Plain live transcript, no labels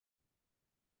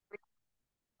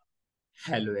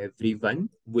Hello everyone.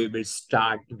 We will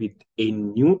start with a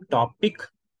new topic,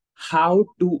 how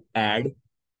to add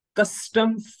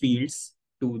custom fields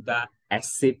to the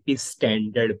SAP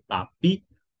standard BAPI,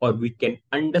 or we can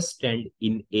understand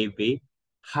in a way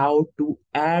how to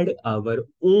add our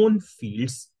own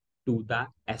fields to the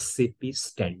SAP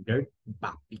standard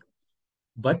BAPI.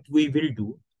 What we will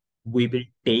do, we will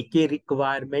take a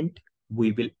requirement,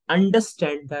 we will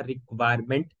understand the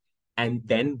requirement, and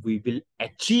then we will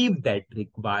achieve that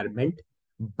requirement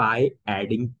by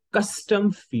adding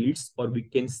custom fields, or we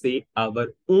can say our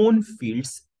own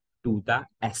fields to the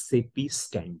SAP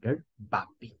standard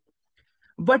BAPI.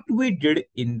 What we did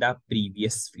in the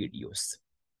previous videos,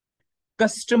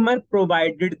 customer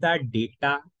provided the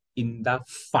data in the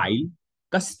file,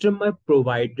 customer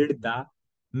provided the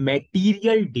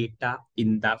material data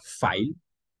in the file,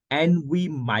 and we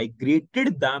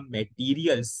migrated the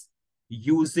materials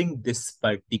using this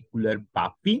particular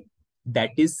BAPI, that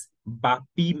is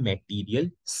BAPI material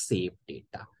save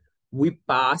data. We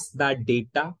pass the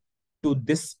data to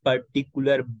this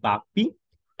particular BAPI,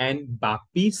 and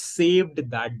BAPI saved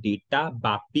the data.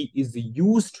 BAPI is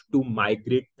used to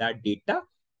migrate the data,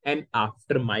 and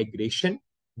after migration,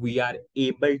 we are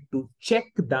able to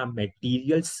check the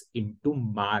materials into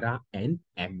MARA and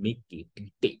MAKT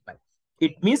table.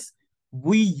 It means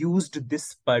we used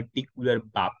this particular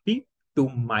BAPI to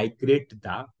migrate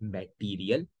the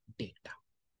material data.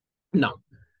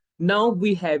 Now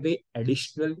we have a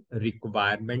additional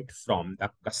requirement from the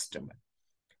customer.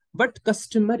 But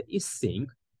customer is saying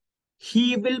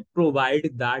he will provide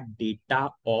the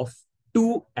data of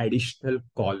two additional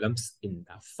columns in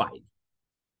the file.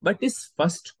 What is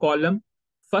first column?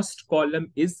 First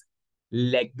column is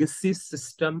legacy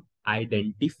system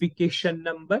identification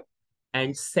number,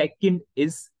 and second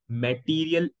is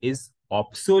material is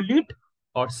obsolete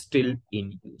or still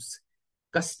in use.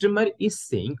 Customer is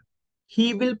saying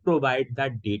he will provide the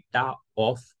data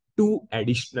of two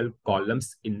additional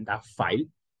columns in the file.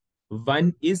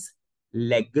 One is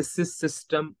legacy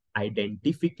system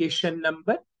identification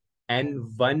number,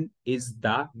 and one is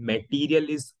the material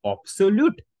is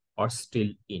obsolete or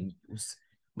still in use.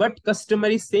 But customer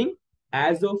is saying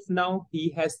as of now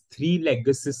he has three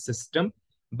legacy system,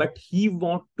 but he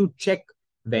want to check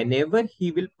whenever he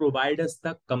will provide us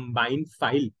the combined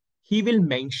file, he will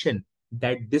mention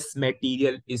that this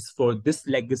material is for this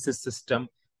legacy system,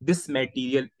 this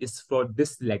material is for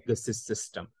this legacy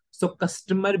system. So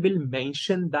customer will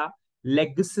mention the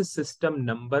legacy system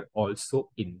number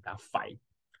also in the file.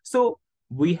 So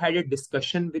we had a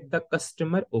discussion with the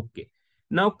customer. Okay.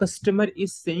 Now customer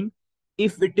is saying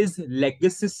if it is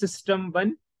legacy system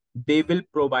 1, they will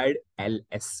provide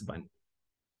LS1.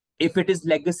 If it is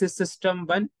legacy system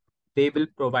 1, they will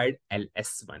provide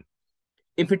LS1.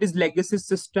 If it is legacy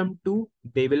system 2,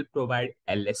 they will provide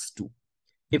LS2.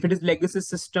 If it is legacy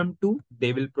system 2,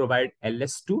 they will provide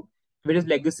LS2. If it is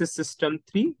legacy system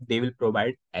 3, they will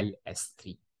provide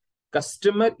LS3.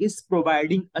 Customer is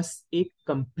providing us a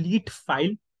complete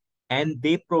file, and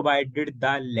they provided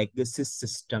the legacy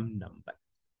system number.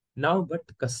 Now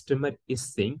what customer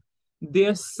is saying,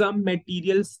 there some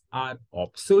materials are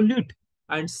obsolete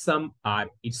and some are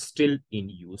still in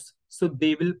use. So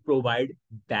they will provide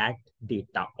that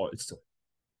data also.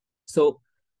 So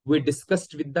we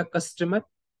discussed with the customer,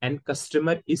 and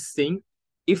customer is saying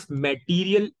if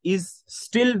material is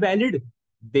still valid,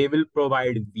 they will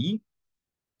provide V.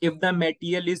 If the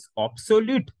material is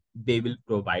obsolete, they will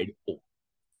provide O.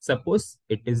 Suppose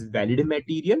it is valid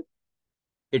material,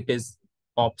 it is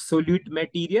obsolete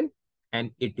material,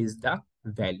 and it is the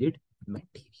valid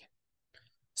material.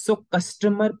 So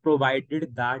customer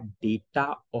provided the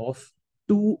data of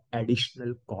two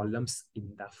additional columns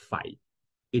in the file.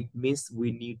 It means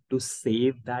we need to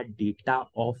save the data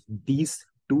of these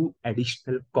two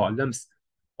additional columns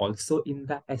also in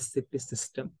the SAP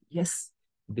system. Yes,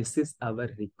 this is our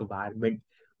requirement.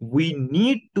 We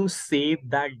need to save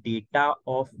the data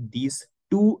of these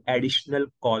two additional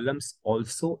columns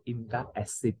also in the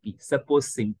SAP.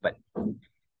 Suppose simple.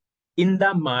 In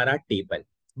the MARA table,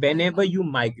 whenever you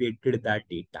migrated the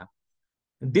data,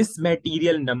 this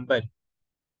material number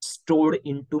stored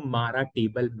into MARA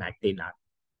table maintenance.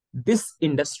 This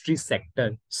industry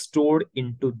sector stored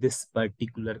into this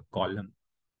particular column.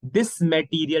 This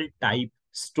material type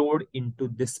stored into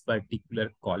this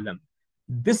particular column.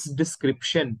 This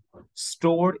description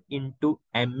stored into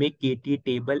MAKT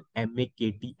table,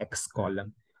 MAKTX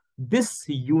column. This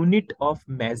unit of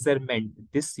measurement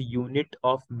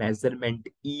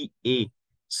EA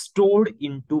stored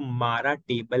into MARA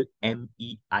table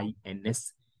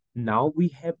MEINS. Now we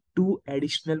have two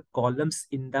additional columns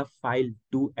in the file,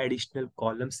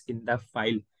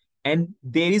 and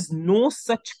there is no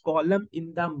such column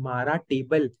in the Mara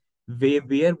table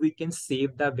where we can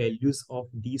save the values of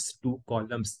these two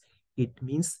columns. It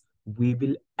means we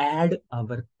will add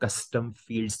our custom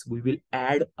fields. We will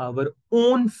add our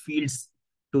own fields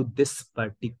to this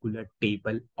particular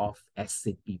table of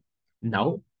SAP.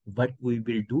 Now, what we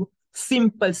will do?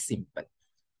 Simple.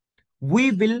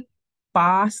 We will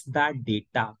pass the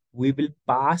data. We will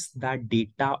pass the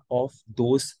data of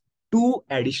those two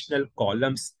additional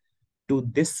columns to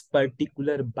this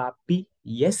particular BAPI.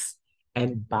 Yes,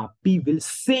 and BAPI will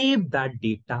save the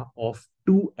data of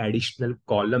two additional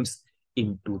columns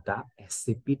into the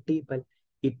SAP table.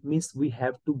 It means we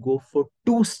have to go for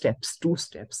two steps.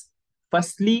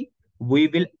 Firstly, we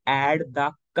will add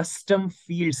the custom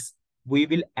fields. We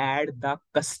will add the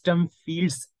custom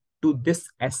fields to this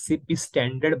SAP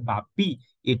standard BAPI.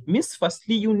 It means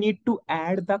firstly you need to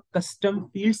add the custom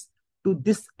fields to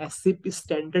this SAP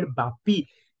standard BAPI.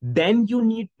 Then you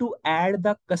need to add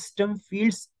the custom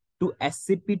fields to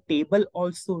SAP table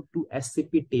also,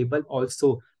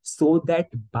 so that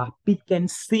BAPI can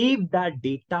save the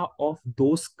data of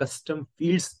those custom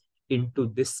fields into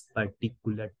this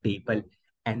particular table.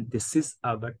 And this is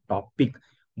our topic.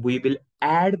 We will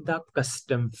add the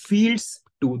custom fields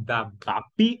to the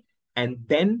BAPI, and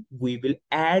then we will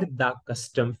add the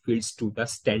custom fields to the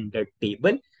standard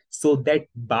table so that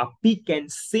BAPI can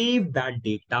save the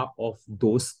data of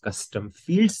those custom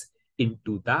fields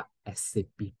into the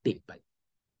SAP table.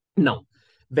 Now,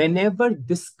 whenever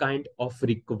this kind of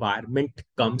requirement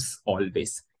comes,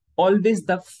 always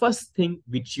the first thing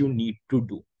which you need to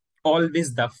do,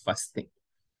 always the first thing.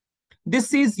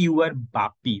 This is your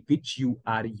BAPI which you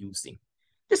are using.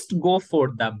 Just go for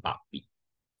the BAPI.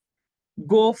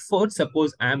 Go for,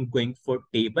 suppose I am going for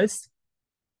tables.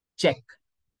 Check.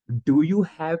 Do you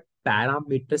have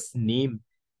parameters name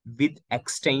with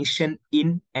extension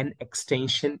in and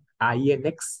extension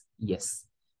INX? Yes.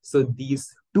 So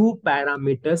these two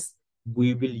parameters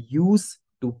we will use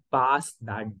to pass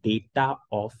the data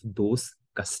of those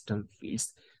custom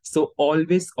fields. So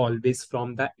always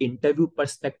from the interview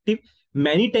perspective,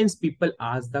 many times people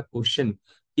ask the question,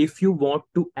 if you want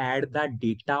to add the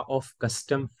data of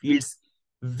custom fields,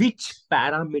 which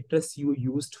parameters you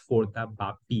used for the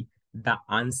BAPI? The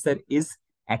answer is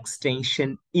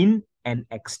extension in and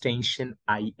extension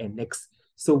INX.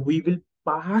 So we will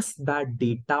pass the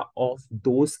data of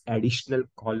those additional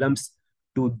columns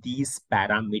to these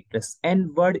parameters.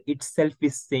 And word itself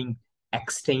is saying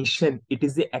extension. It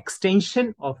is the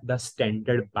extension of the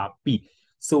standard BAPI.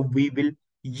 So we will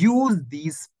use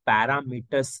these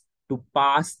parameters to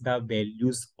pass the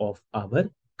values of our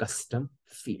custom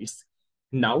fields.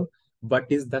 Now, what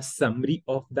is the summary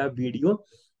of the video?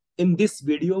 In this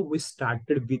video, we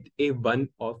started with one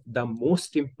of the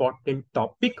most important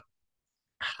topic,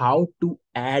 how to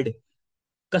add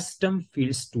custom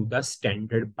fields to the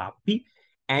standard BAPI.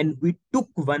 And we took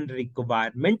one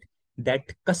requirement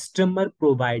that customer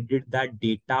provided the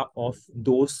data of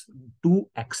those two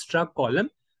extra column,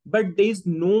 but there is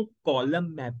no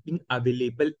column mapping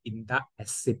available in the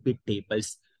SAP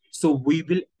tables. So we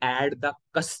will add the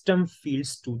custom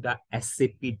fields to the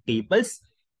SAP tables,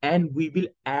 and we will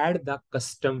add the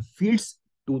custom fields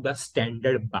to the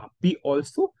standard BAPI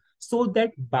also, so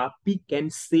that BAPI can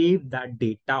save the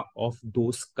data of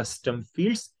those custom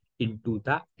fields into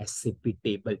the SAP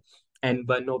table. And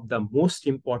one of the most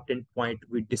important point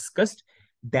we discussed,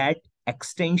 that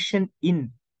extension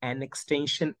in and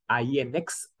extension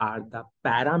INX are the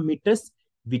parameters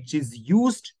which is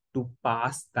used to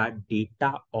pass the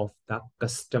data of the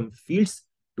custom fields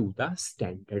to the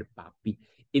standard BAPI.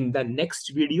 In the next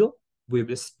video, we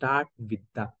will start with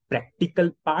the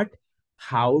practical part,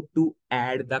 how to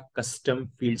add the custom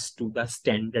fields to the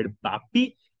standard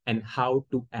BAPI and how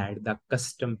to add the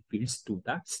custom fields to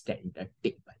the standard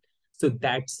table. So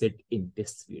that's it in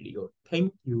this video.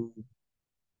 Thank you.